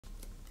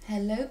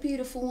Hello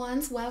beautiful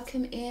ones,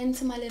 welcome in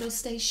to my little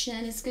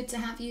station. It's good to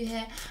have you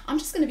here. I'm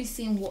just going to be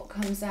seeing what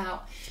comes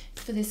out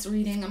for this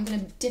reading. I'm going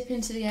to dip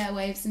into the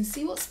airwaves and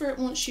see what spirit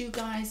wants you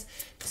guys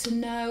to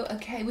know.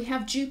 Okay, we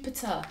have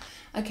Jupiter.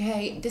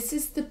 Okay, this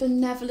is the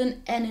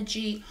benevolent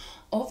energy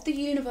of the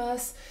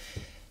universe.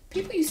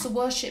 People used to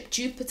worship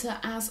Jupiter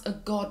as a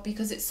god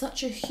because it's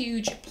such a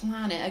huge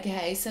planet,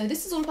 okay? So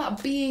this is all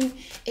about being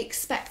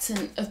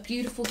expectant of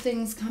beautiful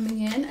things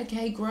coming in,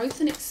 okay? Growth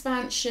and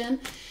expansion.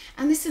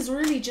 And this is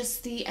really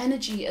just the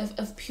energy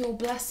of pure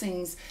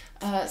blessings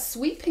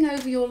sweeping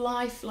over your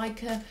life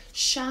like a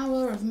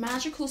shower of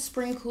magical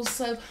sprinkles.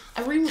 So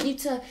I really want you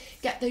to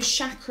get those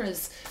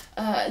chakras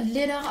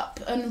lit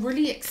up and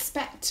really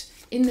expect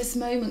in this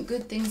moment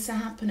good things to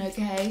happen,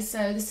 okay?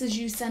 So this is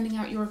you sending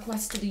out your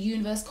request to the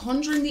universe,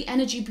 conjuring the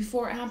energy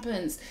before it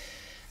happens.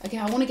 Okay,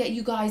 I want to get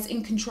you guys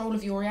in control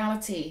of your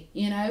reality,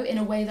 you know, in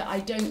a way that I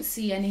don't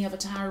see any other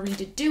tarot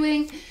reader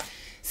doing.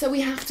 So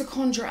we have to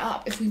conjure it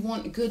up if we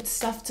want good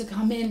stuff to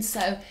come in.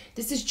 So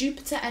this is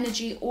Jupiter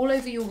energy all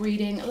over your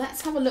reading.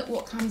 Let's have a look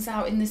what comes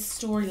out in this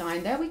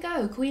storyline. There we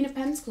go, Queen of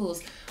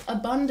Pentacles,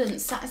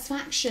 abundance,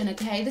 satisfaction,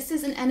 okay? This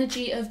is an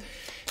energy of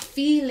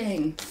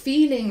feeling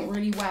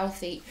really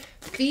wealthy,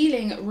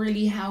 feeling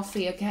really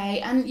healthy,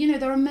 okay? And you know,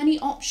 there are many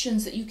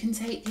options that you can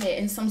take here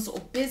in some sort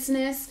of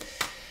business.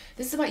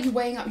 This is about you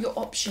weighing up your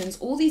options,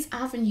 all these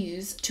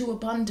avenues to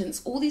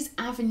abundance, all these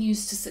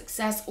avenues to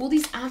success, all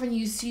these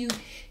avenues to you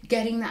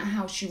getting that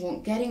house you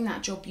want, getting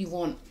that job you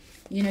want.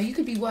 You know, you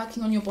could be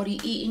working on your body,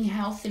 eating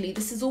healthily.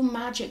 This is all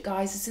magic,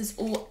 guys. This is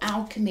all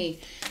alchemy.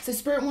 So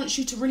Spirit wants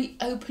you to really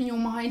open your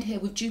mind here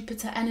with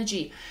Jupiter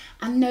energy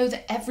and know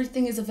that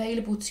everything is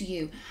available to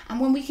you. And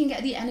when we can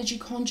get the energy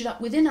conjured up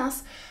within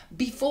us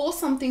before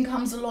something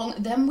comes along,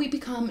 then we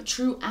become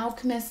true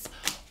alchemists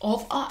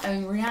of our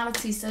own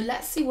reality. So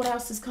let's see what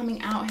else is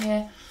coming out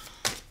here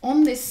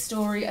on this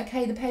story.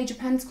 Okay, the Page of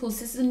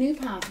Pentacles, this is a new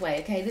pathway,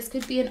 okay? This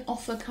could be an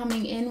offer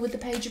coming in with the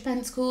Page of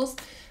Pentacles,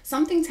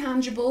 something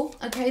tangible,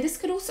 okay? This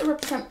could also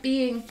represent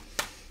being,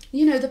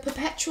 you know, the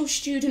perpetual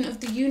student of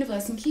the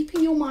universe and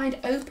keeping your mind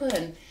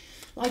open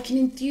like an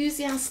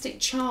enthusiastic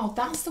child.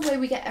 That's the way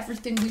we get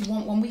everything we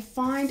want, when we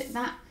find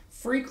that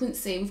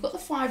frequency. We've got the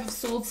Five of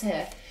Swords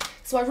here.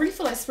 So I really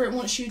feel like Spirit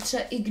wants you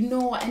to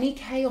ignore any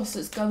chaos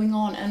that's going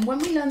on. And when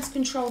we learn to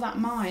control that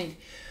mind,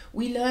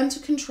 we learn to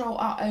control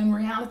our own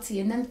reality,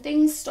 and then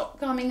things stop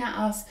coming at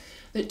us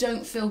that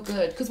don't feel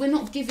good because we're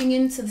not giving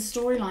in to the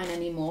storyline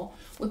anymore.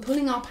 We're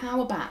pulling our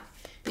power back,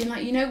 being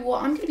like, you know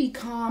what, I'm going to be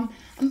calm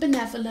and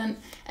benevolent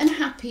and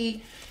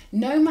happy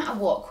no matter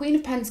what. Queen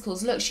of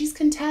Pentacles, look, she's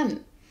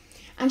content.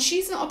 And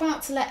she's not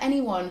about to let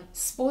anyone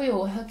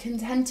spoil her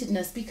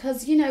contentedness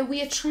because, you know,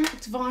 we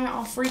attract via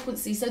our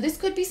frequency. So this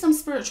could be some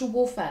spiritual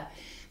warfare.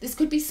 This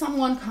could be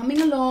someone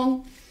coming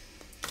along,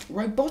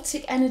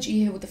 robotic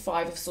energy here with the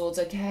Five of Swords,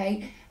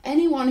 okay?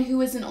 Anyone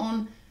who isn't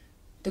on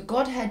the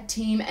Godhead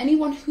team,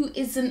 anyone who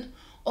isn't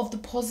of the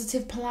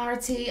positive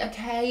polarity,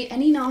 okay?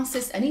 Any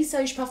narcissist, any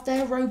sociopath,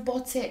 they're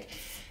robotic.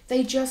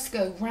 They just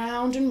go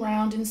round and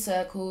round in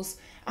circles,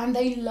 and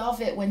they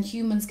love it when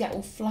humans get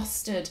all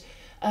flustered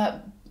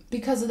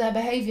because of their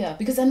behavior,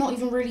 because they're not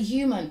even really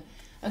human,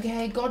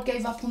 okay? God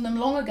gave up on them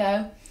long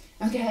ago,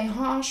 okay?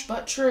 Harsh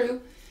but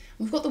true.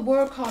 We've got the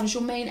World card as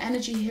your main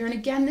energy here. And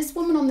again, this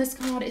woman on this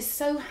card is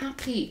so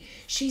happy.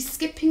 She's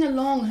skipping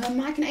along. Her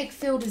magnetic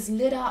field is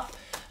lit up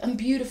and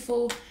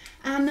beautiful.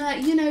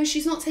 And, you know,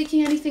 she's not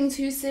taking anything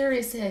too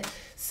serious here.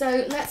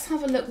 So let's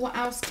have a look what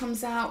else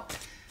comes out.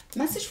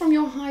 Message from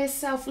your higher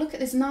self. Look at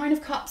this Nine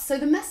of Cups. So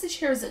the message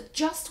here is that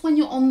just when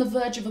you're on the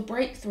verge of a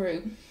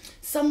breakthrough,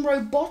 some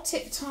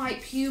robotic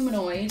type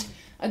humanoid,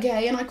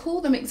 okay, and I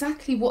call them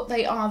exactly what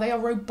they are. They are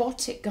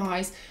robotic,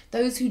 guys.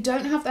 Those who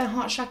don't have their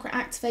heart chakra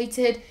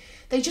activated,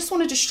 they just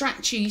want to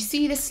distract you. You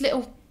see this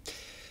little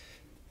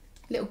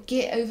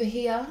git over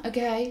here,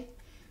 okay?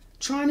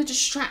 Trying to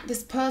distract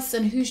this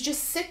person who's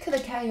just sick of the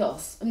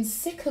chaos and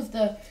sick of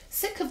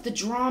the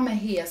drama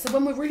here. So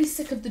when we're really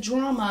sick of the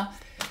drama,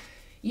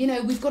 you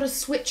know, we've got to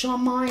switch our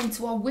mind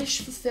to our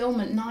wish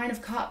fulfillment, Nine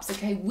of Cups,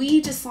 okay?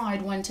 We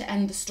decide when to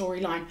end the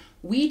storyline.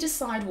 We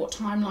decide what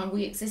timeline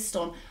we exist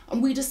on,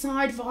 and we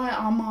decide via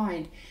our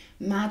mind.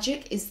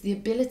 Magic is the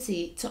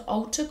ability to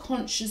alter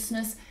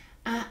consciousness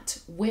at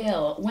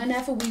will,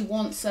 whenever we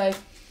want. So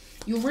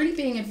you're really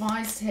being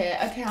advised here.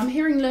 Okay, I'm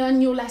hearing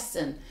learn your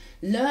lesson.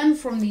 Learn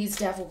from these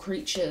devil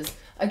creatures,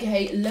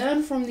 okay?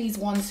 Learn from these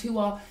ones who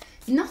are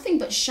nothing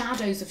but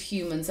shadows of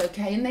humans,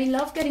 okay? And they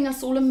love getting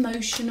us all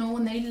emotional,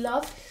 and they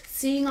love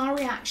seeing our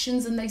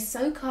reactions, and they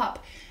soak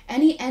up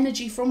any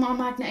energy from our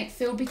magnetic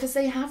field because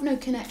they have no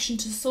connection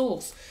to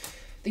source.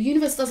 The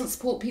universe doesn't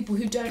support people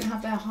who don't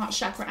have their heart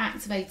chakra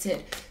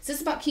activated. So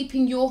it's about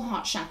keeping your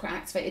heart chakra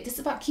activated. This is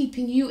about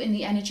keeping you in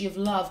the energy of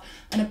love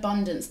and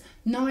abundance.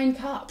 9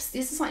 cups.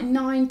 This is like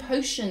 9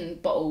 potion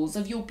bottles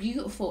of your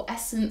beautiful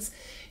essence,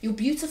 your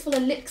beautiful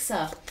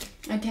elixir,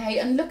 okay?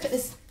 And look at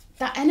this.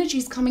 That energy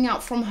is coming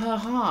out from her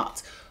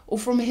heart or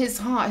from his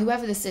heart,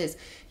 whoever this is,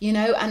 you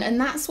know, and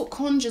that's what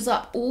conjures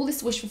up all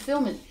this wish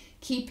fulfillment.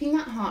 keeping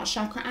that heart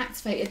chakra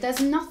activated.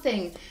 There's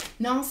nothing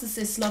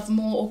narcissists love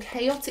more or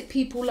chaotic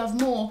people love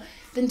more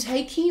than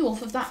taking you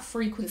off of that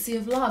frequency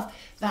of love.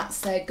 That's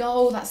their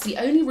goal. That's the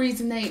only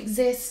reason they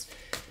exist,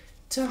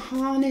 to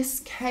harness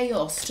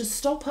chaos, to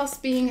stop us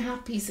being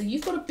happy. So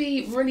you've got to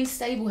be really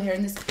stable here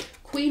in this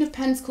Queen of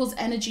Pentacles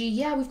energy.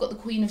 Yeah, we've got the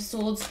Queen of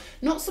Swords.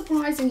 Not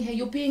surprising here.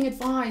 You're being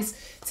advised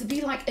to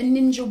be like a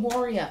ninja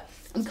warrior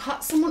and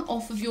cut someone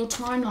off of your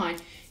timeline.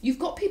 You've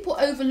got people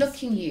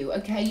overlooking you,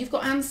 okay? You've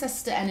got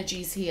ancestor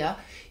energies here.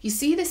 You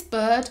see this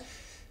bird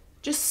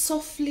just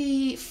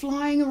softly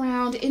flying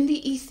around in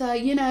the ether.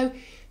 You know,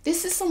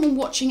 this is someone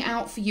watching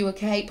out for you,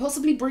 okay?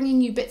 Possibly bringing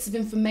you bits of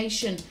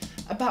information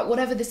about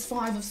whatever this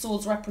Five of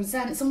Swords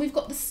represents. And we've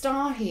got the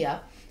Star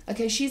here,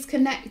 okay? She's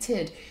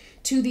connected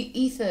to the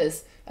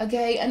ethers,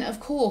 okay? And of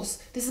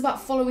course, this is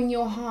about following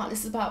your heart.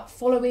 This is about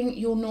following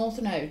your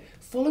North Node,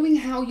 following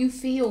how you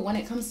feel when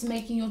it comes to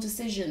making your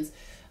decisions.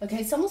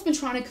 Okay, someone's been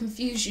trying to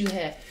confuse you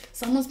here.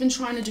 Someone's been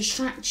trying to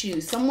distract you.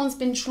 Someone's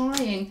been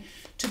trying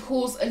to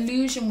cause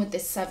illusion with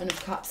this Seven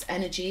of Cups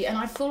energy. And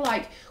I feel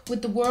like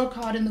with the World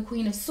card and the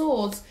Queen of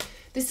Swords,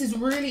 this is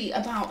really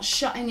about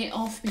shutting it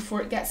off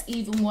before it gets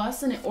even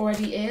worse than it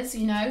already is,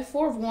 you know.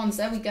 Four of Wands,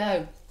 there we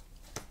go.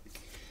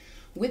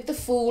 With the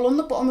Fool on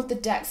the bottom of the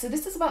deck. So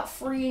this is about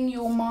freeing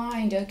your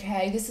mind,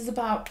 okay? This is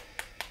about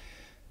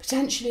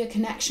potentially a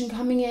connection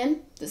coming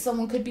in that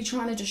someone could be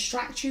trying to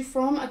distract you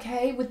from,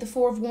 okay, with the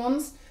Four of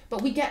Wands.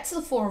 But we get to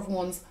the Four of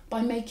Wands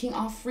by making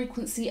our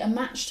frequency a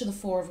match to the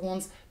Four of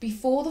Wands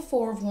before the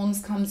Four of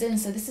Wands comes in.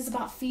 So this is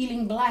about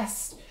feeling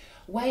blessed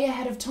way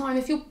ahead of time.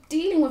 If you're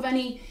dealing with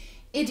any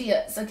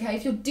idiots, okay,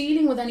 if you're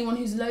dealing with anyone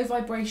who's low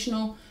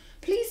vibrational,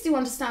 please do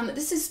understand that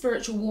this is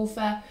spiritual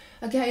warfare,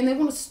 okay, and they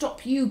want to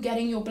stop you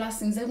getting your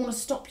blessings. They want to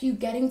stop you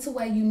getting to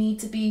where you need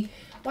to be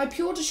by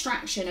pure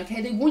distraction,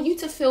 okay? They want you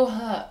to feel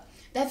hurt.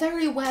 They're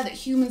very aware that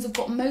humans have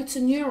got motor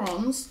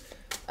neurons,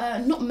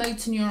 not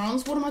motor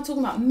neurons, what am I talking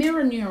about?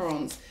 Mirror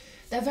neurons.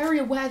 They're very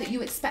aware that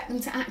you expect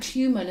them to act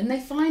human, and they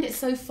find it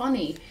so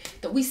funny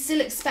that we still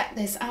expect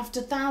this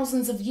after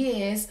thousands of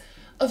years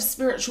of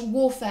spiritual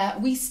warfare.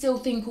 We still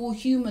think all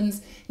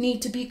humans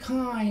need to be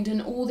kind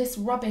and all this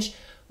rubbish,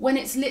 when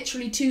it's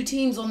literally two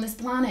teams on this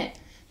planet.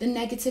 The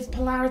negative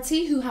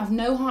polarity, who have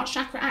no heart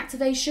chakra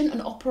activation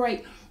and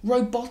operate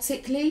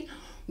robotically,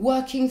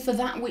 working for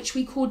that which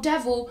we call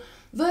devil,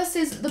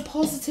 versus the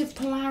positive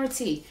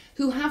polarity,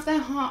 who have their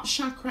heart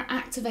chakra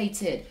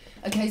activated.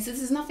 Okay, so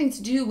this has nothing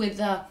to do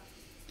with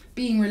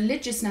being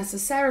religious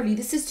necessarily.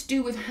 This is to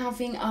do with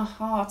having a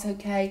heart,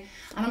 okay?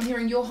 And I'm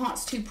hearing your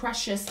heart's too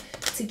precious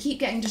to keep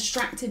getting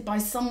distracted by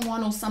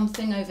someone or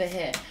something over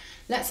here.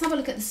 Let's have a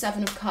look at the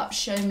Seven of Cups.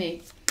 Show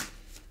me.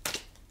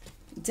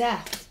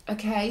 Death.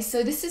 Okay,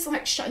 so this is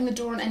like shutting the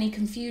door on any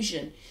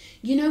confusion.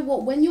 You know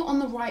what? When you're on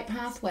the right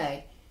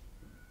pathway,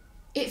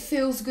 it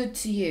feels good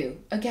to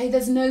you, okay?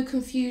 There's no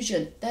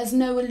confusion. There's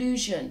no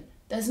illusion.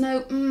 There's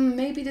no,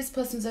 maybe this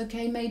person's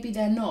okay, maybe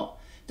they're not.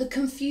 The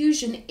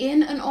confusion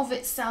in and of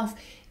itself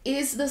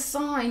is the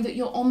sign that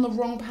you're on the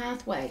wrong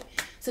pathway.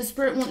 So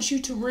Spirit wants you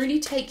to really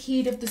take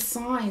heed of the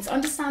signs.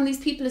 Understand these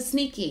people are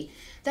sneaky.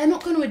 They're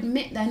not going to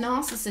admit they're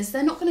narcissists.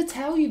 They're not going to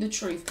tell you the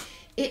truth.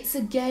 It's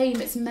a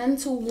game. It's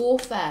mental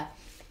warfare,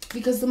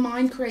 because the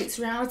mind creates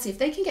reality. If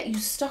they can get you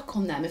stuck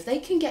on them, if they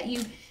can get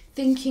you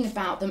thinking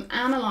about them,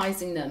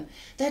 analyzing them,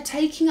 they're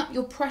taking up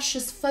your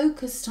precious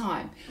focus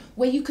time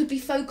where you could be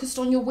focused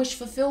on your wish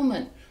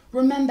fulfillment.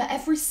 Remember,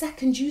 every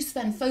second you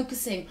spend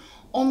focusing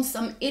on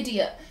some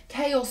idiot,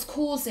 chaos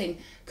causing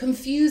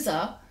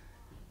confuser,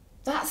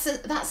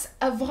 that's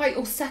a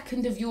vital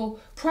second of your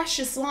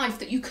precious life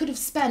that you could have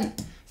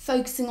spent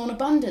focusing on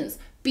abundance,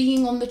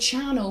 being on the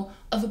channel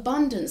of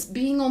abundance,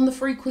 being on the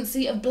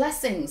frequency of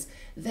blessings.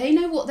 They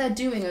know what they're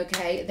doing,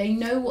 okay? They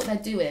know what they're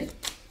doing.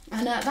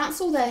 And that's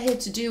all they're here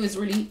to do, is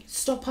really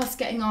stop us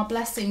getting our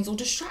blessings or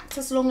distract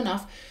us long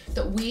enough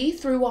that we,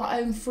 through our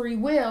own free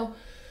will,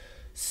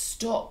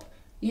 stop,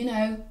 you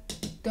know,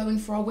 going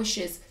for our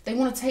wishes. They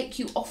want to take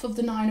you off of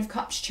the Nine of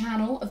Cups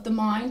channel of the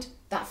mind,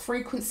 that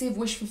frequency of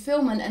wish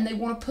fulfillment, and they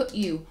want to put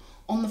you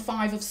on the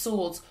Five of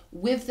Swords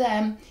with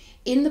them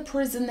in the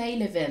prison they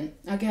live in,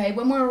 okay?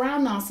 When we're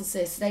around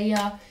narcissists, they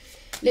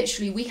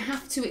literally, we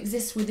have to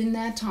exist within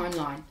their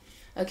timeline.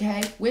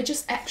 Okay, we're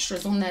just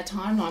extras on their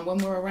timeline when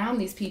we're around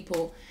these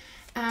people.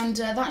 And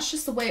that's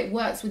just the way it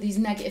works with these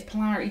negative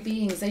polarity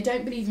beings. They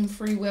don't believe in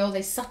free will.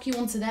 They suck you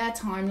onto their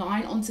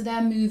timeline, onto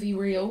their movie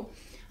reel.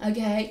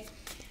 Okay,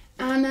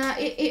 and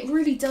it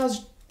really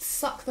does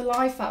suck the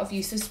life out of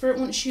you. So Spirit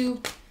wants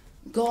you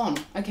gone,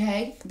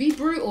 okay? Be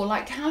brutal.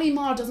 Like Kali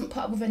Ma doesn't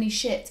put up with any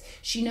shit.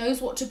 She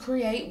knows what to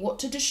create, what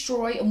to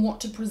destroy, and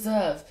what to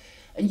preserve.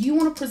 And you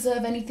want to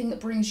preserve anything that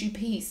brings you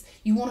peace.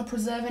 You want to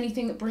preserve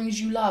anything that brings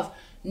you love.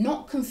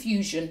 Not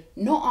confusion,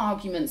 not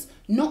arguments,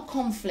 not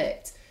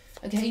conflict.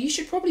 Okay, you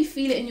should probably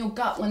feel it in your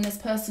gut when this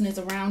person is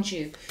around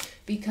you,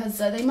 because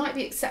they might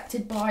be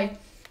accepted by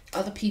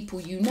other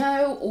people you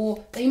know,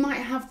 or they might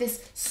have this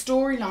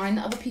storyline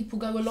that other people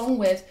go along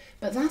with,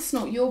 but that's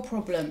not your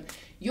problem.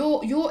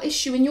 Your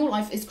issue in your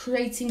life is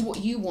creating what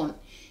you want.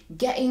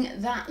 getting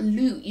that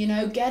loot, you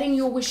know, getting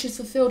your wishes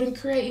fulfilled and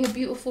creating a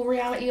beautiful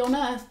reality on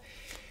earth.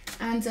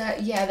 And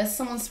yeah, there's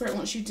someone Spirit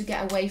wants you to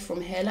get away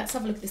from here. Let's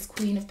have a look at this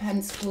Queen of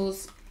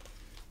Pentacles,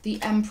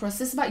 the Empress.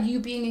 This is about you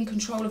being in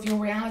control of your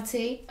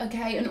reality,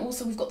 okay? And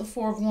also we've got the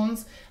Four of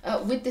Wands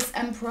with this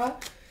Emperor.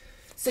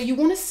 So you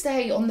want to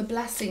stay on the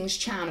blessings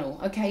channel,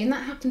 okay? And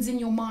that happens in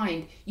your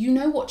mind. You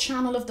know what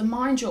channel of the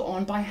mind you're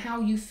on by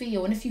how you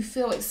feel. And if you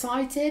feel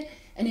excited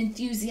and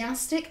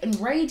enthusiastic and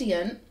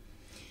radiant,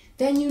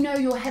 then you know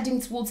you're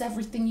heading towards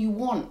everything you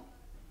want.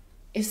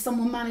 If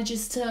someone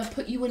manages to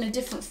put you in a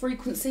different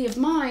frequency of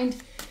mind,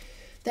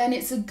 then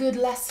it's a good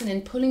lesson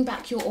in pulling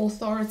back your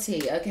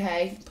authority,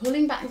 okay?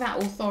 Pulling back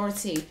that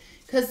authority.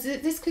 Because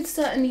this could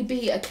certainly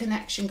be a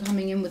connection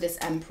coming in with this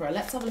Emperor.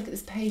 Let's have a look at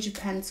this Page of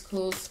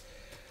Pentacles.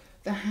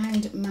 The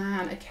Hanged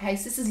Man. Okay,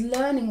 so this is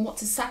learning what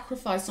to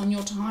sacrifice on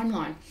your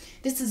timeline.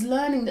 This is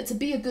learning that to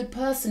be a good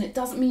person, it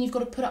doesn't mean you've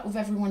got to put up with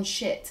everyone's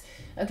shit.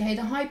 Okay,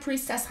 the High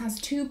Priestess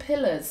has two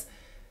pillars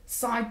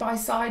side by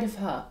side of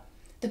her.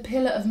 The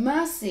pillar of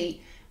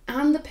mercy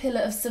and the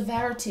pillar of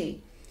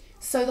severity.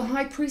 So the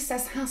High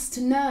Priestess has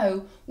to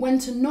know when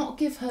to not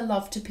give her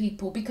love to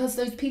people, because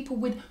those people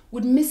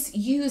would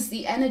misuse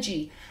the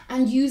energy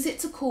and use it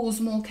to cause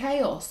more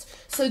chaos.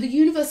 So the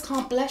universe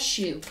can't bless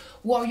you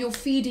while you're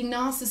feeding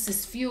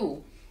narcissist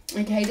fuel.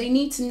 Okay, they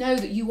need to know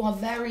that you are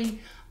very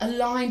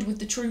aligned with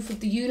the truth of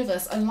the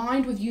universe,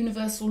 aligned with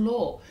universal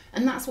law.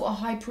 And that's what a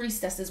High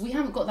Priestess is. We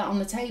haven't got that on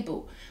the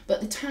table.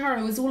 But the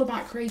tarot is all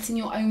about creating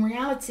your own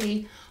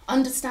reality,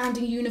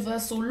 understanding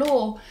universal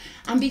law,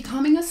 and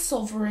becoming a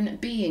sovereign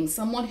being,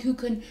 someone who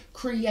can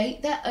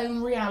create their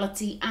own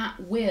reality at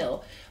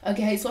will.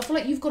 Okay, so I feel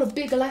like you've got a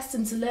big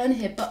lesson to learn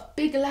here, but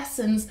big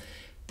lessons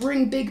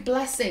bring big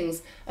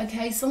blessings.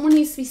 Okay, someone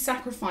needs to be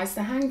sacrificed.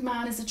 The Hanged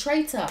Man is a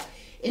traitor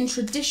in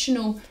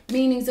traditional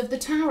meanings of the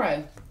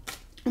tarot.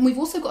 And we've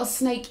also got a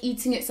snake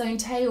eating its own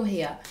tail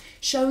here,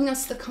 showing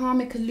us the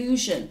karmic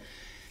illusion.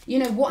 You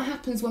know, what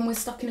happens when we're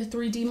stuck in a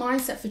 3D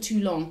mindset for too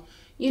long?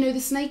 You know, the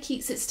snake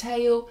eats its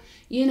tail.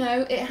 You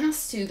know, it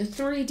has to. The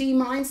 3D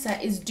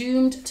mindset is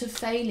doomed to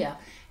failure.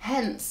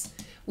 Hence,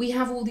 we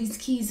have all these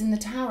keys in the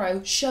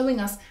tarot showing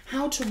us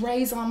how to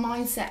raise our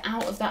mindset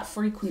out of that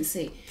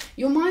frequency.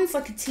 Your mind's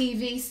like a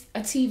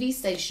TV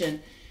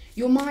station.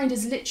 Your mind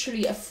is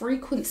literally a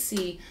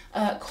frequency,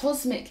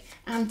 cosmic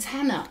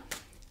antenna.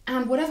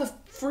 And whatever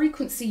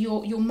frequency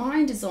your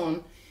mind is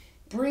on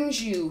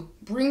brings you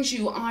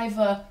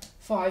either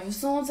Five of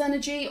Swords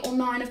energy or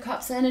Nine of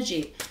Cups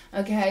energy.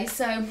 Okay,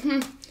 so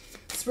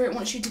Spirit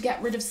wants you to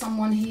get rid of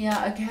someone here,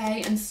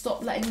 okay, and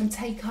stop letting them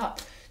take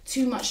up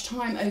too much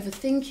time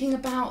overthinking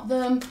about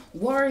them,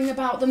 worrying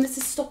about them. This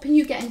is stopping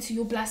you getting to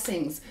your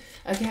blessings,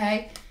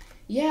 okay?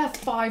 Yeah,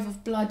 Five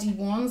of Bloody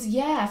Wands.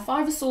 Yeah,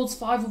 Five of Swords,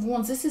 Five of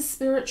Wands. This is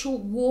spiritual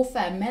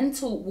warfare,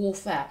 mental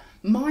warfare,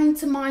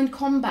 mind-to-mind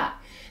combat.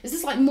 This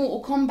is like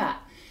Mortal Kombat.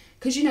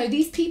 Because, you know,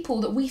 these people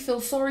that we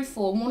feel sorry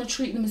for and want to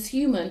treat them as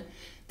human,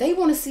 they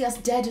want to see us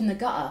dead in the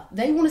gutter.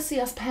 They want to see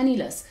us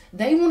penniless.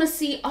 They want to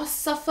see us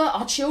suffer,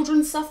 our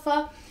children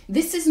suffer.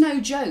 This is no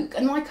joke.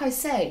 And like I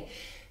say,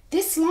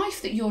 this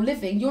life that you're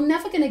living, you're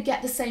never going to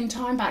get the same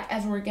time back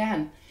ever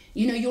again.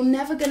 You know, you're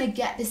never going to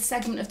get this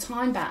segment of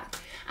time back.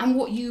 And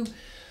what you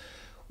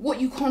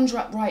conjure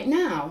up right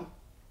now,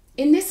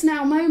 in this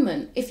now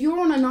moment, if you're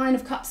on a Nine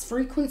of Cups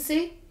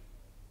frequency,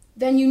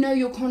 then you know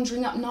you're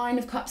conjuring up Nine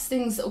of Cups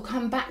things that will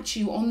come back to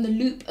you on the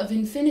loop of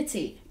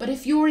infinity. But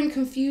if you're in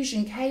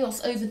confusion,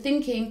 chaos,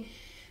 overthinking,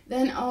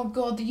 then, oh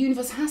God, the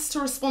universe has to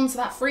respond to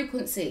that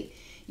frequency.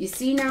 You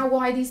see now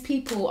why these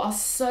people are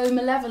so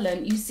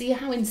malevolent. You see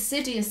how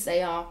insidious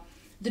they are.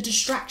 The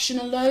distraction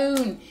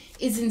alone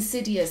is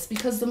insidious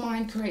because the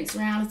mind creates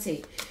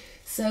reality.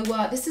 So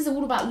this is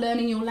all about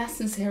learning your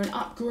lessons here and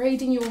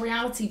upgrading your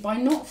reality by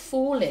not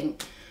falling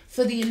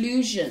for the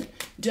illusion.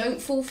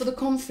 Don't fall for the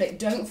conflict.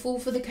 Don't fall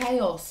for the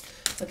chaos.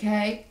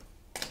 Okay?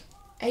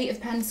 Eight of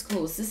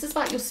Pentacles. This is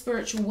about your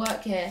spiritual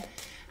work here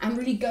and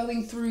really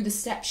going through the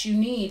steps you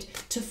need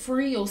to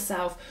free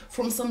yourself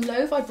from some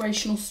low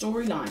vibrational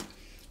storyline.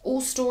 All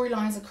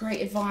storylines are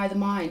created via the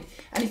mind.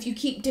 And if you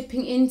keep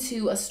dipping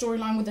into a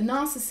storyline with a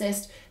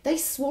narcissist, they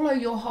swallow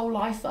your whole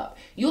life up.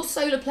 Your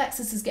solar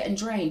plexus is getting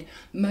drained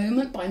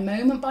moment by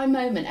moment by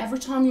moment. Every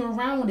time you're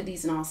around one of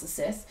these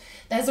narcissists,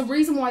 there's a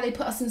reason why they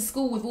put us in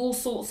school with all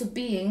sorts of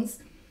beings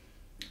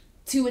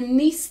to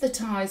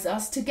anesthetize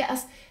us, to get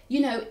us, you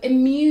know,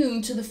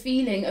 immune to the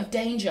feeling of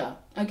danger.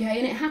 Okay,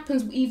 and it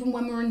happens even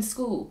when we're in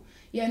school.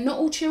 Yeah, not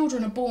all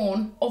children are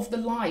born of the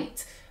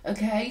light.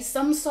 Okay,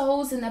 some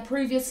souls in their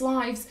previous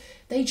lives,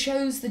 they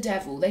chose the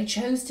devil. They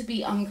chose to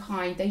be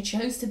unkind. They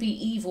chose to be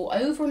evil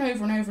over and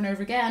over and over and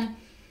over again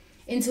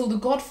until the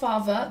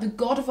Godfather, the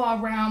God of our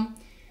realm,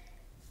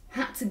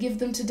 had to give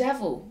them to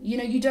devil. You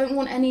know, you don't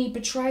want any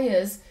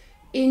betrayers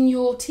in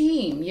your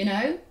team, you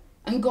know.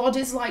 And God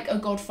is like a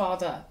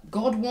Godfather.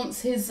 God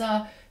wants his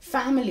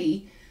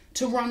family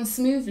to run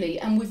smoothly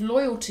and with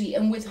loyalty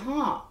and with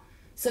heart.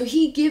 So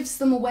he gives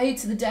them away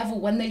to the devil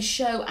when they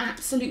show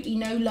absolutely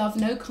no love,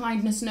 no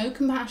kindness, no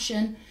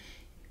compassion.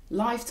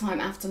 lifetime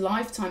after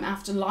lifetime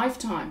after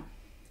lifetime.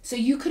 So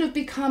you could have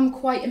become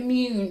quite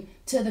immune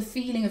to the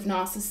feeling of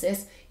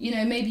narcissists. You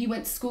know, maybe you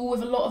went to school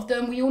with a lot of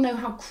them. We all know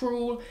how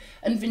cruel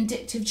and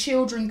vindictive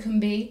children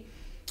can be.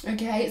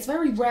 Okay, it's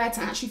very rare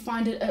to actually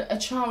find a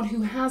child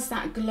who has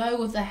that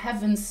glow of the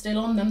heavens still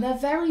on them. They're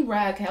very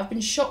rare. Okay, I've been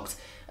shocked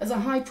as a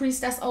high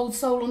priestess old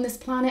soul on this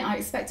planet. I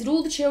expected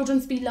all the children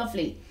to be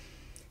lovely.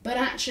 But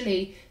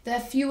actually, they're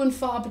few and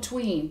far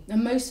between.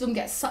 And most of them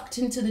get sucked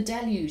into the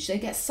deluge. They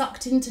get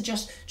sucked into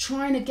just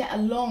trying to get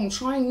along,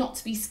 trying not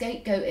to be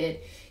scapegoated.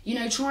 You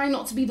know, trying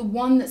not to be the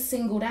one that's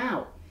singled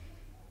out.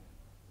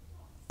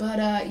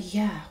 But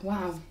yeah,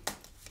 wow.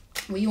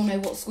 We all know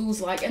what school's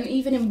like. And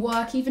even in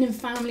work, even in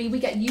family, we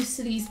get used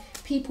to these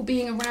people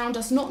being around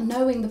us, not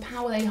knowing the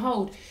power they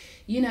hold.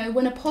 You know,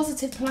 when a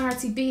positive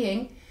polarity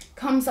being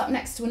comes up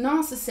next to a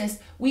narcissist,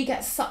 we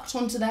get sucked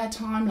onto their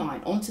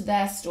timeline, onto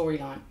their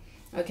storyline.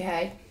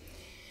 Okay,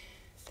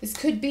 this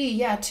could be,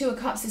 yeah, Two of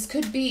Cups. This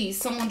could be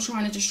someone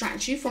trying to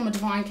distract you from a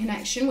divine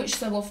connection, which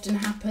so often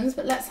happens.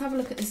 But let's have a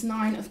look at this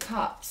Nine of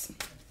Cups.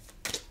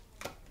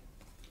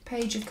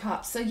 Page of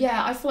Cups. So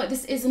yeah, I feel like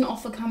this is an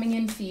offer coming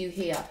in for you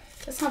here.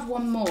 Let's have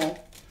one more.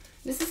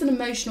 This is an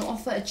emotional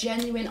offer, a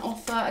genuine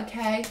offer,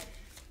 okay?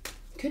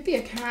 Could be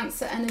a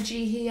Cancer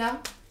energy here,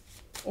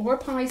 or a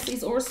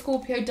Pisces, or a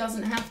Scorpio,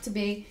 doesn't have to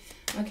be.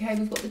 Okay,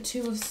 we've got the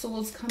Two of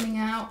Swords coming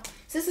out.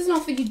 So this is an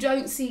offer you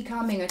don't see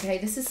coming, okay?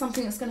 This is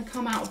something that's going to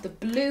come out of the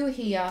blue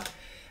here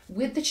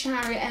with the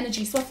Chariot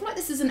energy. So I feel like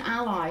this is an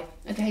ally,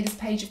 okay, this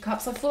Page of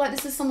Cups. I feel like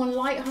this is someone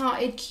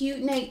light-hearted,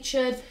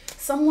 cute-natured,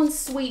 someone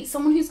sweet,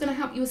 someone who's going to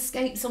help you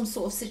escape some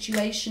sort of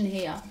situation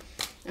here,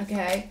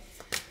 okay?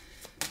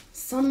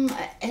 Some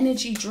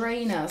energy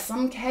drainer,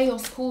 some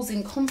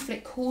chaos-causing,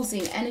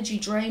 conflict-causing energy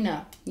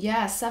drainer.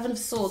 Yeah, Seven of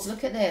Swords,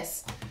 look at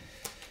this.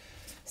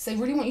 So they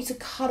really want you to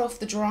cut off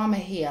the drama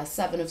here,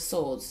 Seven of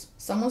Swords.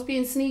 Someone's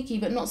being sneaky,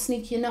 but not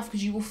sneaky enough,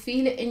 because you will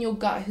feel it in your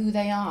gut who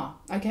they are,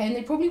 okay? And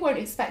they probably won't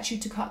expect you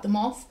to cut them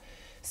off.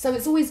 So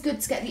it's always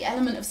good to get the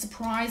element of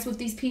surprise with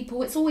these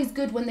people. It's always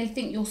good when they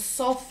think you're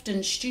soft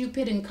and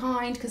stupid and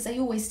kind, because they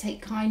always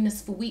take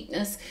kindness for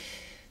weakness.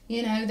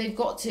 You know, they've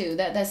got to.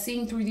 They're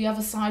seeing through the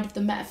other side of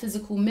the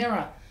metaphysical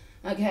mirror,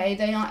 okay?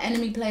 They are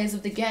enemy players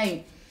of the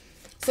game.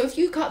 So if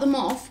you cut them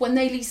off when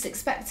they least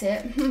expect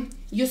it,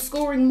 you're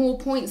scoring more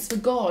points for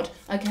God,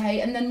 okay?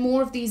 And then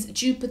more of these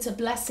Jupiter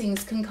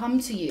blessings can come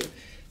to you.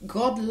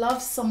 God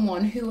loves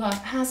someone who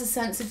has a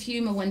sense of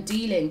humor when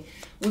dealing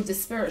with the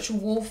spiritual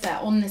warfare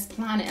on this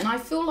planet. And I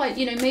feel like,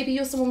 you know, maybe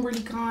you're someone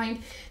really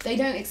kind. They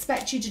don't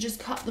expect you to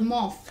just cut them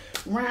off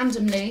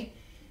randomly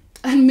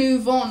and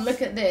move on.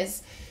 Look at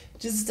this.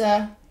 Just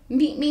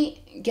meet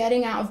me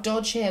getting out of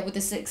dodge here with the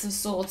Six of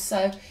Swords.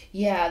 So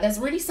yeah, there's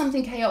really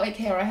something chaotic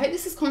here. I hope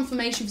this is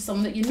confirmation for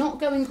someone that you're not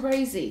going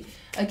crazy,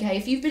 okay?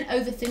 If you've been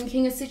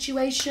overthinking a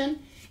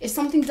situation, if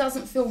something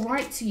doesn't feel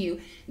right to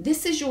you,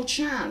 this is your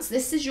chance,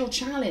 this is your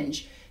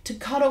challenge to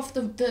cut off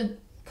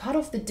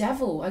the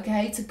devil,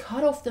 okay? To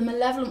cut off the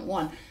malevolent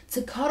one,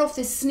 to cut off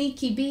this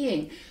sneaky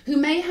being who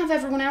may have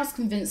everyone else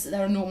convinced that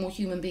they're a normal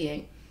human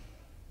being.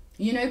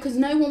 You know, because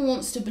no one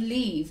wants to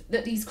believe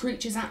that these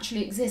creatures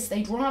actually exist.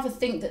 They'd rather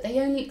think that they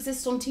only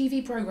exist on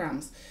TV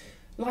programs.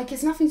 Like,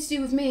 it's nothing to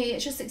do with me, it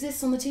just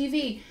exists on the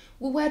TV.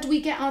 Well, where do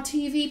we get our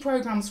TV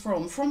programs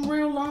from? From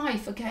real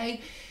life,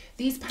 okay?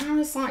 These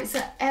parasites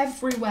are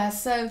everywhere.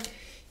 So,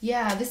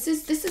 yeah, this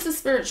is a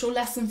spiritual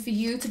lesson for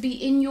you to be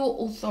in your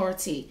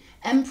authority,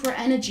 Emperor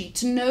energy,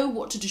 to know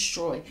what to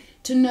destroy,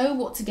 to know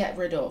what to get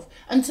rid of,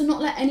 and to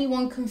not let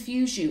anyone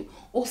confuse you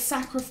or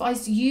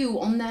sacrifice you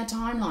on their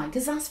timeline,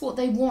 because that's what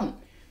they want.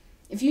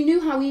 If you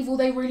knew how evil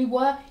they really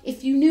were,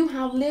 if you knew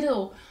how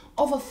little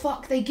of a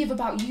fuck they give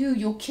about you,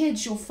 your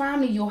kids, your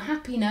family, your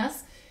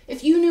happiness,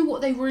 if you knew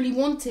what they really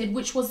wanted,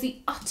 which was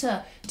the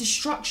utter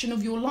destruction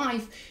of your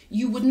life,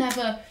 you wouldn't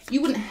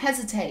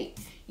hesitate.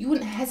 You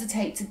wouldn't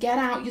hesitate to get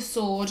out your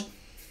sword.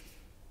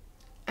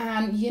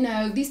 And, you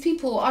know, these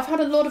people, I've had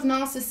a lot of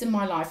narcissists in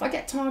my life. I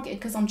get targeted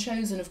because I'm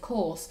chosen, of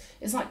course.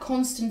 It's like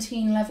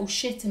Constantine level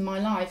shit in my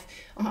life.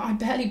 I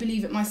barely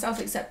believe it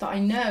myself, except that I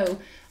know.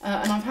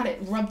 And I've had it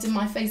rubbed in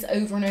my face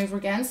over and over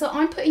again. So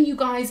I'm putting you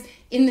guys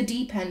in the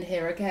deep end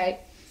here, okay?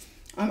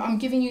 I'm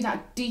giving you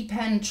that deep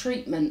end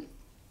treatment.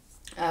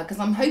 Because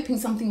I'm hoping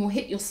something will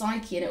hit your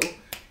psyche and it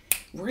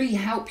will really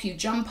help you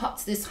jump up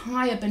to this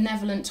higher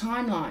benevolent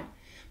timeline.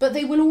 But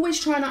they will always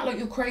try and act like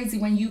you're crazy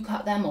when you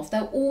cut them off.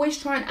 They'll always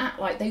try and act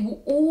like, they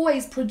will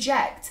always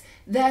project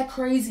their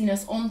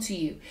craziness onto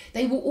you.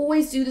 They will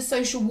always do the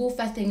social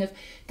warfare thing of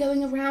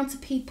going around to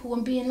people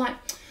and being like,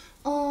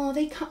 oh,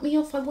 they cut me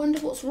off, I wonder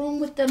what's wrong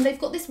with them. They've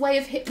got this way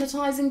of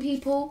hypnotizing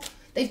people.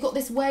 They've got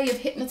this way of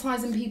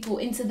hypnotizing people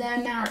into their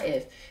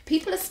narrative.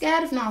 People are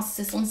scared of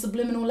narcissists on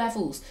subliminal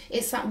levels.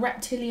 It's that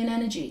reptilian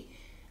energy.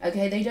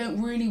 Okay, they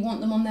don't really want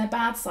them on their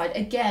bad side.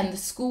 Again, the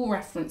school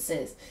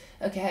references.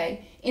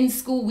 Okay, in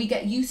school we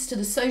get used to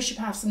the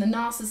sociopaths and the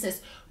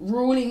narcissists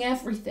ruling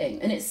everything,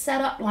 and it's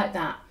set up like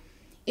that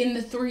in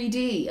the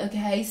 3D,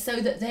 okay, so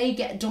that they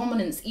get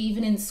dominance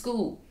even in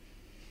school.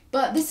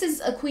 But this is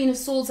a Queen of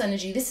Swords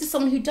energy. This is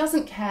someone who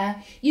doesn't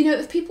care. You know,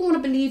 if people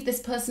want to believe this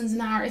person's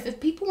narrative, if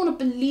people want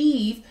to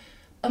believe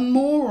a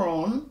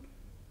moron,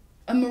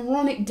 a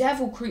moronic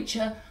devil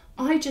creature,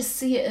 I just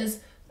see it as,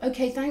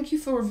 okay, thank you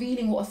for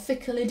revealing what a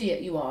fickle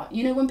idiot you are.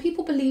 You know, when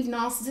people believe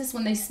narcissists,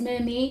 when they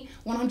smear me,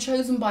 when I'm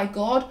chosen by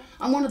God,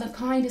 I'm one of the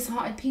kindest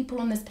hearted people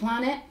on this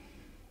planet.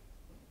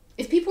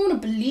 If people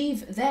want to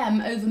believe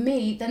them over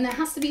me, then there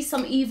has to be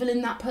some evil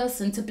in that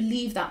person to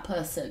believe that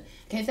person.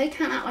 Okay, if they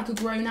can't act like a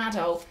grown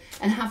adult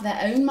and have their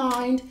own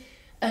mind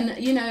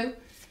and, you know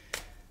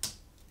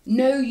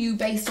you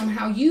based on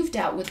how you've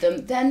dealt with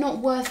them, they're not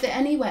worth it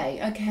anyway,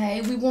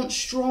 okay? We want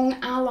strong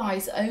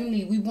allies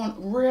only. We want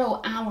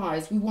real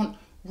allies. We want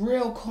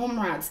real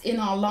comrades in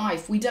our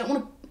life. We don't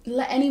want to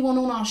let anyone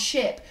on our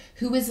ship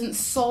who isn't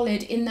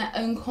solid in their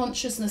own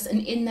consciousness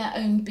and in their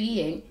own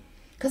being,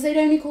 because they'd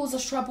only cause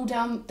us trouble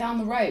down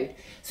the road.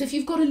 So if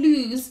you've got to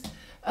lose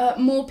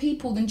more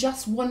people than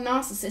just one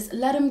narcissist,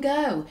 let them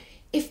go.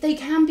 If they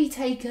can be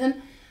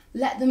taken,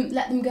 let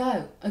them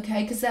go,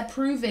 okay? Because they're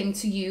proving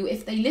to you,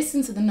 if they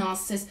listen to the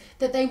narcissist,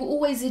 that they were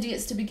always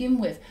idiots to begin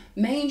with.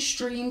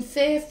 Mainstream,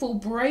 fearful,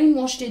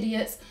 brainwashed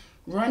idiots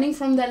running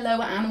from their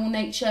lower animal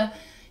nature.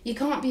 You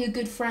can't be a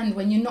good friend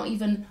when you're not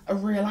even a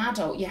real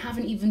adult. You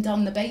haven't even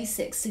done the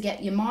basics to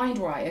get your mind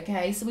right,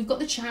 okay? So we've got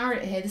the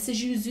Chariot here. This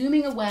is you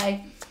zooming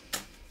away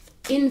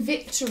in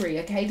victory,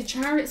 okay? The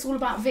Chariot's all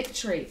about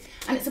victory,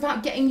 and it's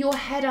about getting your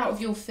head out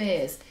of your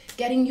fears,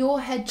 getting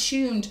your head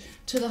tuned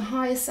to the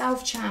higher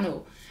self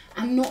channel,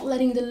 and not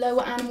letting the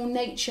lower animal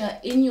nature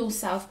in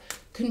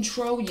yourself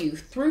control you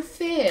through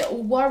fear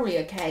or worry,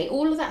 okay?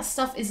 All of that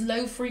stuff is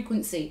low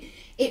frequency.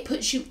 It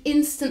puts you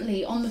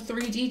instantly on the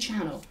 3D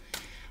channel.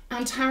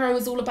 And tarot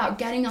is all about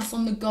getting us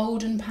on the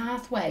golden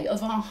pathway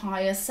of our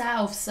higher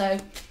self. So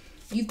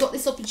you've got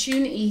this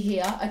opportunity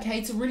here,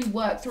 okay, to really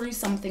work through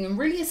something and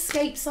really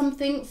escape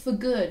something for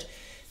good.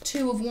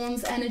 2 of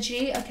Wands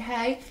energy,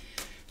 okay?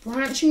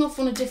 Branching off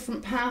on a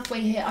different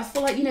pathway here. I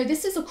feel like, you know,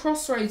 this is a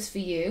crossroads for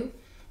you,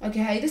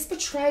 okay? This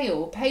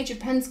betrayal, Page of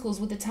Pentacles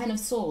with the 10 of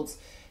Swords.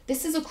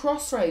 This is a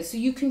crossroads, so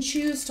you can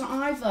choose to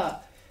either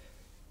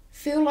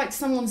feel like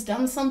someone's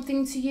done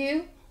something to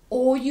you,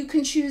 or you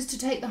can choose to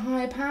take the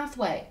higher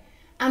pathway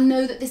and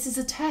know that this is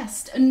a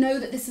test and know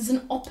that this is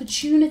an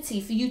opportunity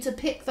for you to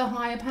pick the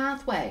higher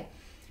pathway.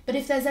 But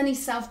if there's any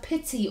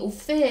self-pity or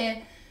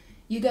fear,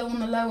 you go on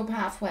the lower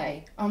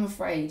pathway, I'm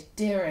afraid,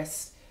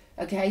 dearest.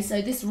 Okay,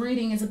 so this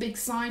reading is a big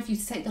sign for you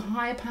to take the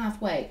higher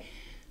pathway.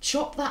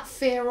 Chop that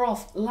fear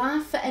off.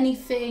 Laugh at any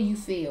fear you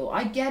feel.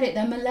 I get it,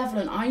 they're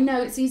malevolent. I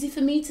know it's easy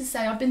for me to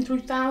say. I've been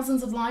through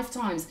thousands of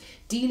lifetimes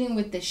dealing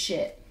with this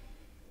shit.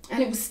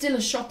 And it was still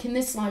a shock in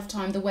this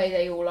lifetime the way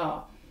they all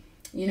are.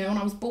 You know, and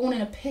I was born in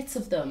a pit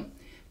of them.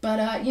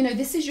 But, you know,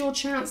 this is your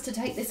chance to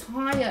take this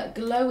higher,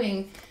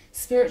 glowing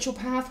spiritual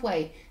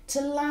pathway,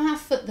 to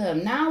laugh at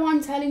them. Now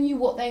I'm telling you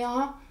what they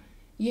are.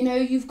 You know,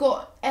 you've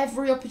got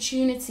every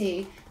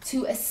opportunity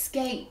to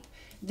escape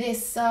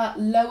this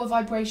lower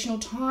vibrational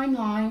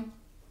timeline.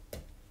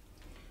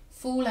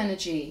 Fool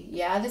energy.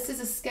 Yeah, this is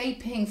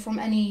escaping from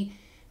any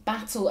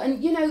battle.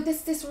 And, you know,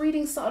 this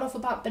reading started off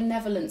about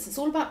benevolence. It's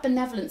all about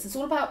benevolence. It's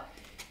all about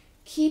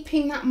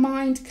keeping that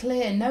mind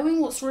clear,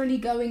 knowing what's really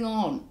going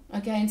on,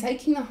 okay, and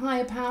taking the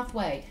higher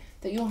pathway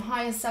that your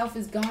higher self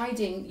is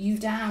guiding you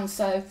down.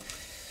 So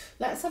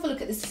let's have a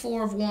look at this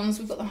 4 of Wands.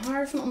 We've got the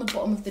Hierophant on the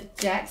bottom of the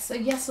deck. So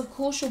yes, of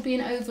course, you're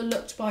being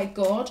overlooked by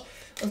God.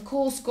 Of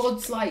course,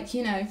 God's like,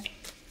 you know,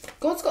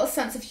 God's got a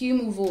sense of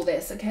humour with all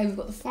this, okay? We've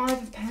got the 5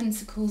 of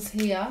Pentacles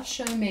here.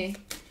 Show me.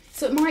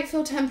 So it might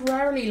feel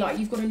temporarily like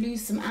you've got to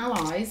lose some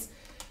allies,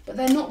 but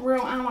they're not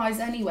real allies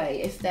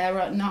anyway if they're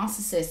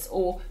narcissists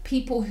or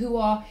people who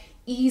are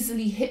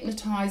easily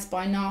hypnotized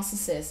by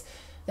narcissists.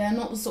 They're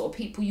not the sort of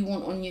people you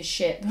want on your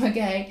ship,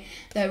 okay?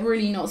 They're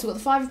really not. So we've got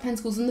the 5 of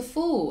Pentacles and the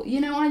Fool.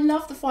 You know, I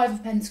love the 5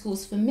 of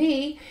Pentacles for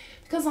me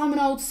because I'm an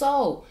old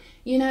soul,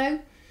 you know?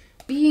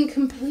 Being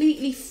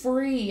completely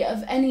free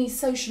of any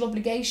social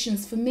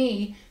obligations for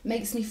me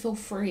makes me feel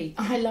free.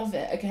 I love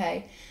it,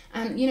 okay?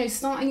 And, you know,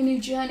 starting a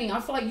new journey,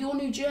 I feel like your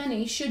new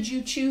journey, should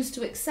you choose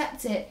to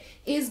accept it,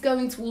 is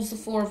going towards the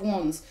 4 of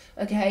Wands,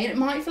 okay? And it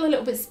might feel a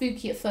little bit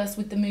spooky at first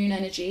with the moon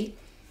energy,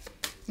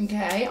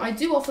 okay? I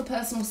do offer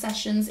personal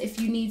sessions if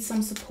you need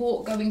some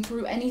support going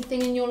through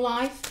anything in your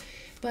life.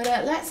 But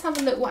let's have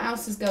a look what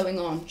else is going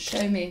on.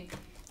 Show me.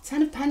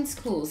 10 of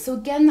Pentacles. So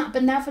again, that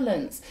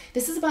benevolence.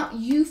 This is about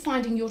you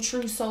finding your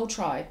true soul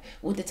tribe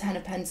with the 10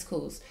 of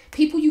Pentacles.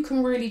 People you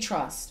can really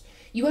trust.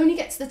 You only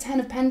get to the 10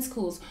 of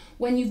Pentacles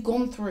when you've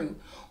gone through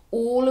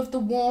all of the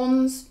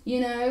wands, you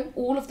know,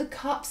 all of the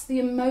cups, the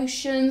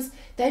emotions.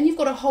 Then you've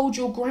got to hold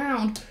your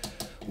ground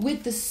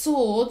with the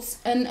swords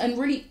and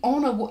really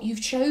honour what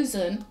you've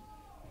chosen.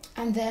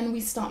 And then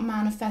we start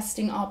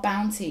manifesting our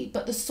bounty.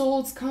 But the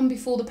swords come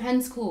before the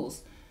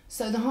pentacles.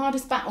 So the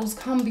hardest battles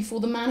come before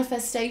the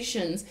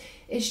manifestations.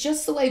 It's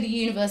just the way the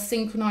universe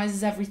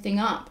synchronizes everything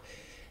up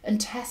and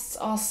tests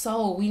our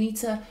soul. We need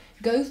to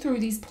go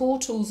through these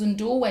portals and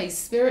doorways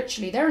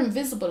spiritually. They're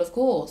invisible, of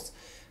course.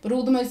 But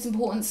all the most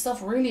important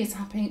stuff really is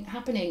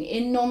happening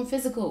in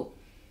non-physical.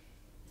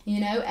 You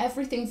know,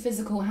 everything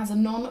physical has a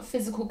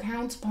non-physical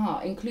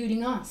counterpart,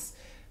 including us.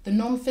 The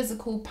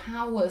non-physical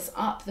powers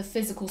up the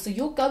physical. So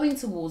you're going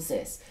towards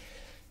this.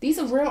 These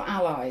are real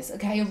allies,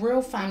 okay? A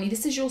real family.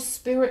 This is your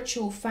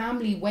spiritual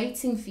family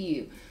waiting for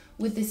you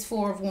with this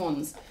Four of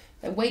Wands.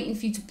 They're waiting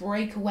for you to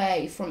break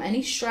away from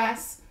any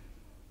stress,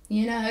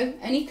 you know,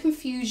 any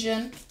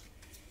confusion.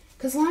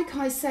 Because like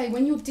I say,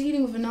 when you're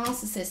dealing with a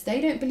narcissist, they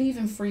don't believe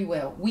in free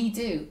will. We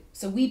do.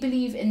 So we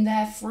believe in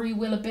their free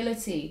will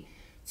ability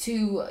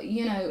to,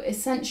 you know,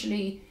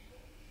 essentially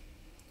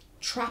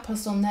trap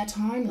us on their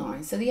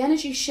timeline. So the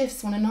energy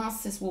shifts when a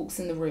narcissist walks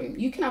in the room.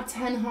 You can have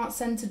 10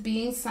 heart-centered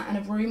beings sat in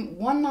a room.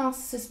 One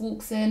narcissist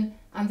walks in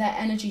and their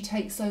energy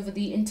takes over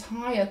the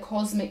entire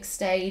cosmic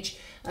stage,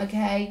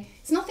 okay?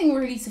 It's nothing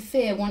really to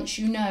fear once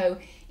you know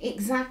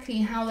exactly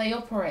how they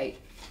operate.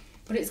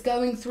 But it's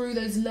going through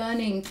those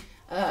learning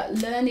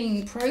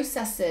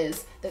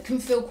processes that can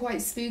feel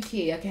quite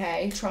spooky,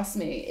 okay? Trust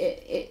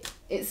me,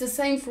 it's the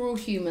same for all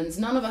humans.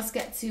 None of us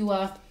get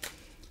to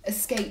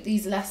escape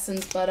these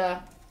lessons, but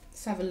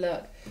let's have a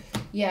look.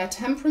 Yeah,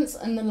 Temperance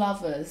and the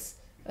Lovers.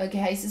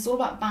 Okay, so it's all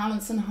about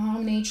balance and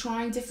harmony,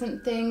 trying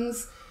different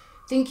things,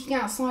 thinking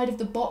outside of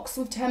the box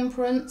with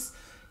Temperance.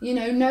 You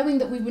know, knowing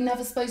that we were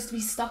never supposed to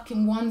be stuck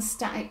in one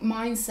static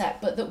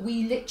mindset, but that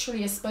we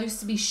literally are supposed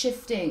to be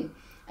shifting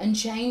and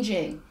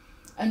changing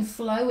and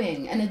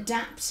flowing and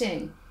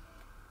adapting.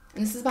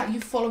 And this is about you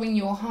following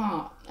your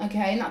heart,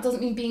 okay? And that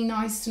doesn't mean being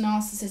nice to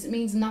narcissists. It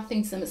means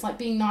nothing to them. It's like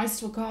being nice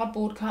to a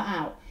cardboard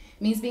cutout.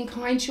 It means being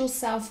kind to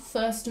yourself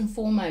first and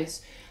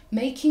foremost.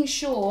 Making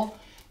sure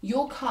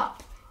your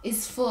cup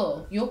is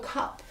full. Your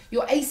cup,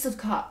 your Ace of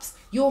Cups,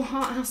 your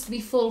heart has to be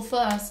full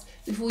first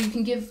before you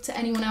can give to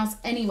anyone else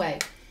anyway.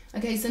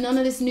 Okay, so none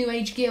of this new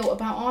age guilt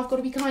about, oh, I've got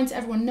to be kind to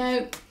everyone.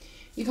 No,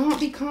 you can't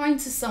be kind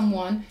to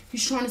someone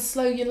who's trying to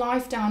slow your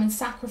life down and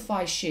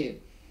sacrifice you.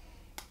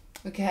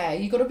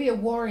 Okay, you've got to be a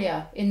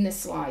warrior in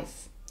this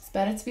life. It's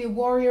better to be a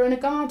warrior in a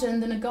garden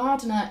than a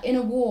gardener in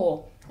a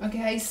war.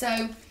 Okay,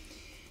 so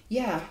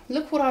yeah,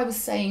 look what I was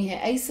saying here.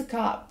 Ace of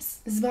Cups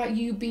is about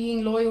you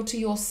being loyal to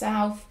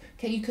yourself.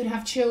 Okay, you could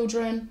have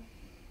children.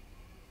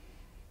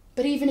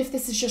 But even if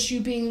this is just you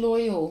being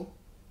loyal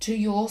to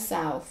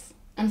yourself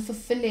and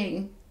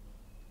fulfilling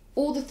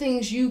all the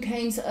things you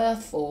came to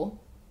earth for,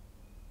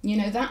 you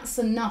know, that's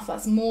enough.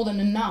 That's more than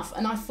enough.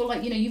 And I feel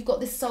like, you know, you've got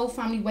this soul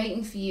family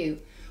waiting for you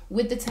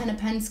with the Ten of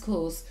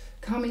Pentacles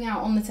coming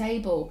out on the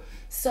table.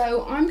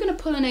 So I'm going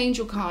to pull an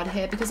angel card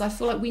here because I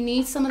feel like we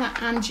need some of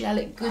that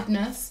angelic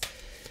goodness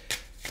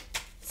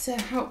to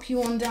help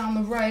you on down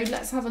the road.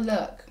 Let's have a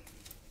look.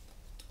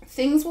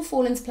 Things will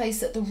fall into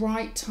place at the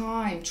right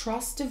time.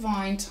 Trust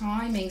divine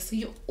timing. So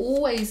you're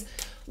always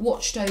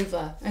watched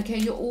over, okay?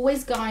 You're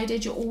always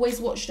guided, you're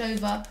always watched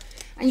over,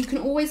 and you can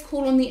always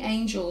call on the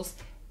angels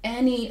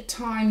any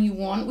time you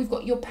want. We've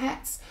got your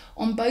pets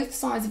on both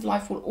sides of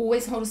life will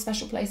always hold a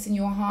special place in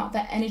your heart.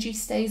 Their energy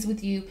stays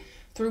with you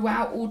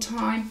throughout all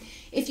time.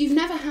 If you've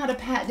never had a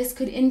pet, this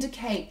could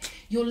indicate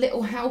your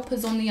little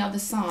helpers on the other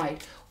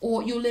side,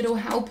 or your little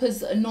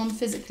helpers are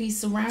non-physically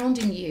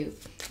surrounding you.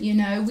 You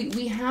know,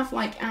 we have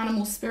like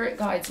animal spirit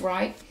guides,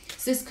 right?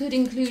 So this could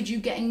include you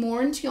getting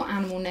more into your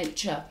animal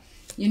nature,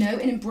 you know,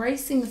 and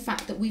embracing the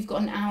fact that we've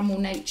got an animal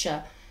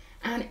nature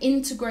and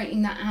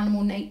integrating that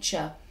animal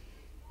nature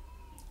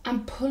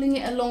and pulling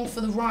it along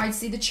for the ride.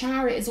 See, the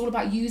Chariot is all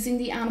about using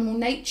the animal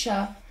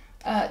nature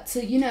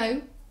to, you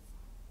know,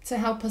 to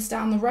help us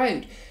down the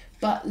road,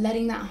 but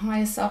letting that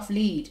higher self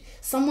lead.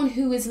 Someone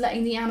who is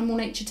letting the animal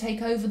nature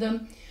take over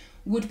them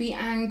would be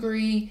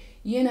angry,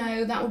 you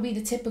know, that would be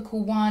the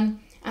typical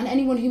one. And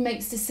anyone who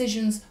makes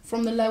decisions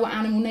from the lower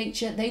animal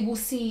nature, they will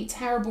see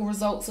terrible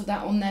results of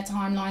that on their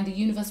timeline. The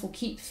universe will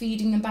keep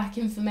feeding them back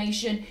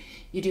information.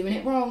 You're doing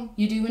it wrong,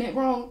 you're doing it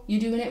wrong,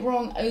 you're doing it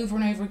wrong, over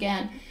and over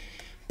again.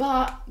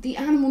 But the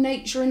animal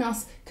nature in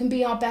us can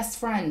be our best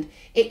friend.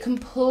 It can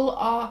pull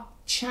our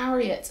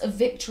chariot of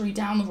victory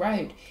down the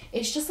road.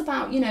 It's just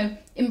about, you know,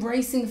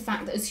 embracing the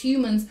fact that as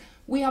humans,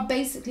 we are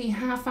basically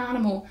half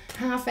animal,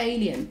 half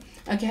alien,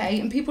 okay?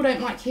 And people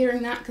don't like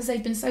hearing that because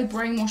they've been so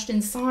brainwashed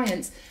in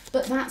science,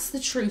 but that's the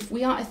truth.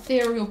 We are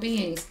ethereal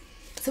beings.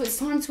 So it's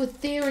time to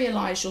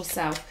etherealize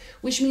yourself,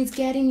 which means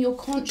getting your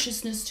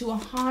consciousness to a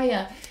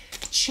higher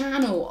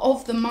channel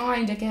of the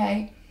mind,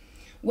 okay?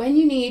 When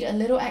you need a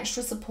little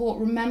extra support,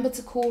 remember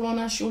to call on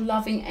us, your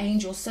loving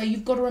angels. So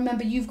you've got to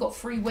remember you've got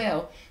free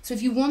will. So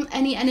if you want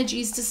any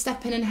energies to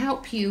step in and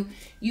help you,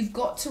 you've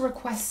got to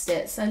request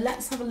it. So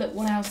let's have a look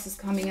what else is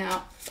coming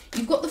out.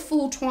 You've got the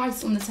Fool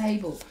twice on the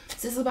table.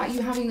 So this is about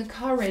you having the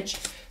courage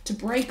to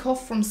break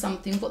off from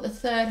something. You've got the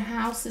Third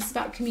House. It's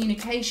about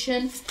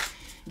communication.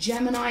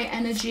 Gemini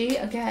energy,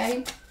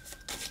 okay?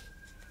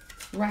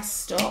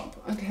 Rest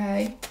stop,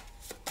 okay?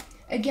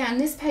 Again,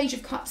 this Page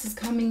of Cups is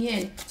coming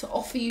in to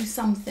offer you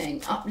something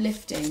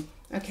uplifting,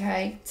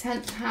 okay?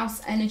 10th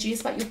house energy,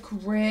 it's about your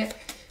career.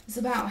 It's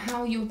about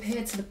how you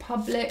appear to the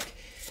public.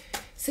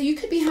 So you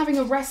could be having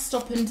a rest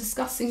stop and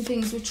discussing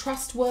things with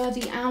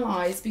trustworthy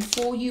allies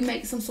before you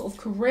make some sort of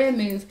career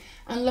move.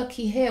 And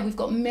lucky here, we've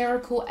got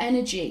miracle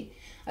energy.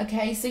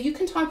 Okay, so you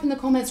can type in the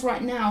comments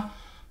right now,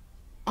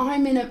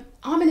 I'm in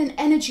an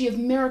energy of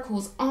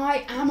miracles.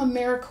 I am a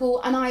miracle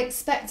and I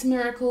expect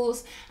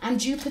miracles, and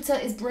Jupiter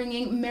is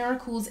bringing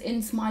miracles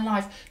into my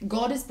life.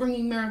 God is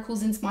bringing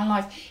miracles into my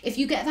life. If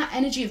you get that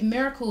energy of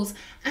miracles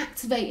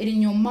activated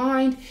in your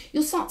mind,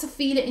 you'll start to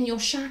feel it in your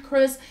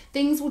chakras.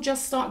 Things will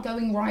just start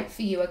going right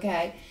for you,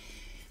 okay?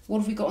 What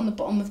have we got on the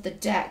bottom of the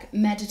deck?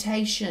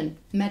 Meditation.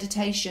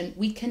 Meditation.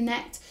 We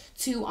connect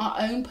to our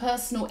own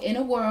personal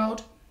inner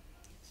world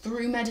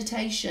through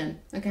meditation.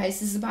 Okay, so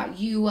this is about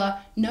you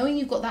knowing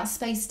you've got that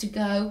space to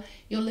go,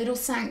 your little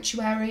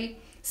sanctuary,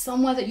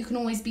 somewhere that you can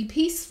always be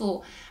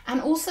peaceful.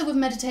 And also with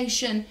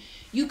meditation,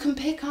 you can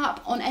pick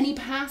up on any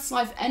past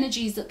life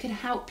energies that could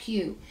help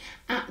you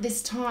at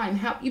this time,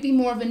 help you be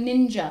more of a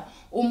ninja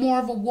or more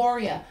of a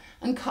warrior,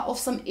 and cut off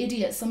some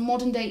idiot, some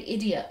modern day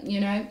idiot,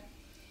 you know.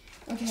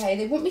 Okay,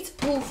 they want me to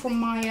pull from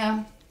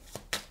my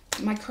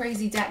my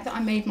crazy deck that I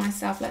made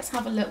myself. Let's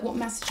have a look what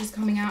message is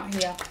coming out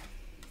here.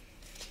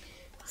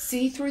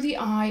 See through the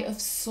eye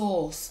of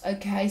source.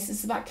 Okay, so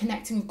it's about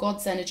connecting with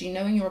God's energy,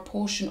 knowing you're a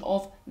portion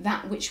of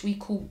that which we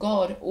call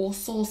God or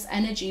source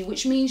energy,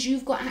 which means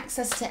you've got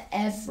access to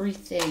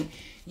everything.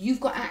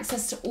 You've got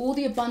access to all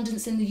the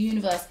abundance in the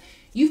universe.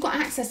 You've got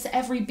access to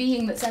every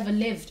being that's ever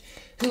lived,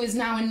 who is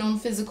now in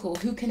non-physical,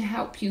 who can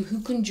help you, who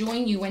can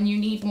join you when you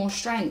need more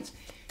strength.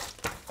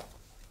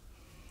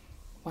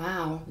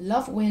 Wow,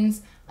 love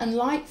wins and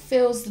light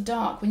fills the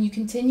dark when you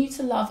continue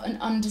to love and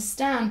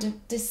understand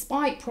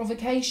despite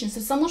provocation.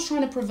 So someone's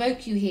trying to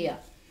provoke you here.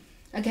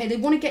 Okay, they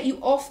want to get you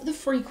off the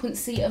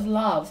frequency of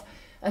love.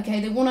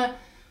 Okay, they want to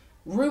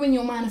ruin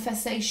your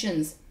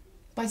manifestations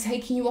by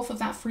taking you off of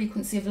that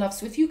frequency of love.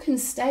 So if you can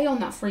stay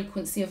on that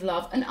frequency of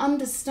love and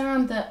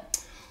understand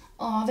that,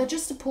 oh, they're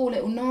just a poor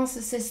little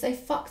narcissist. They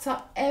fucked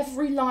up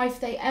every life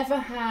they ever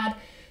had.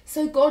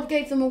 So God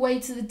gave them away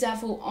to the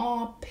devil.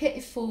 Oh,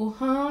 pitiful,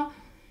 huh?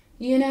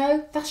 You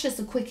know, that's just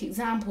a quick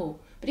example.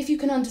 But if you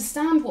can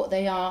understand what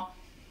they are,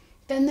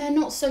 then they're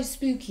not so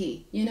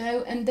spooky, you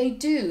know, and they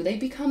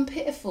become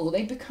pitiful.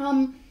 It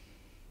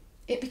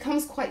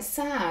becomes quite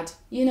sad,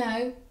 you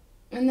know,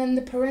 and then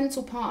the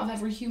parental part of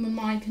every human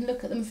mind can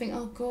look at them and think,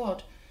 oh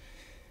God,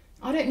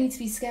 I don't need to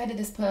be scared of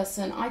this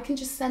person. I can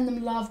just send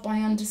them love by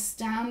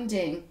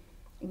understanding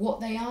what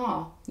they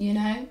are, you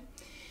know.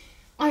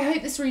 I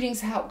hope this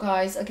reading's helped,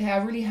 guys. Okay, I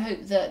really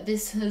hope that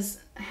this has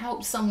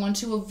helped someone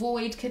to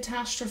avoid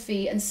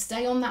catastrophe and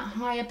stay on that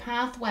higher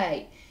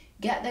pathway.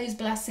 Get those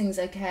blessings,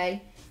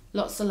 okay?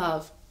 Lots of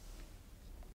love.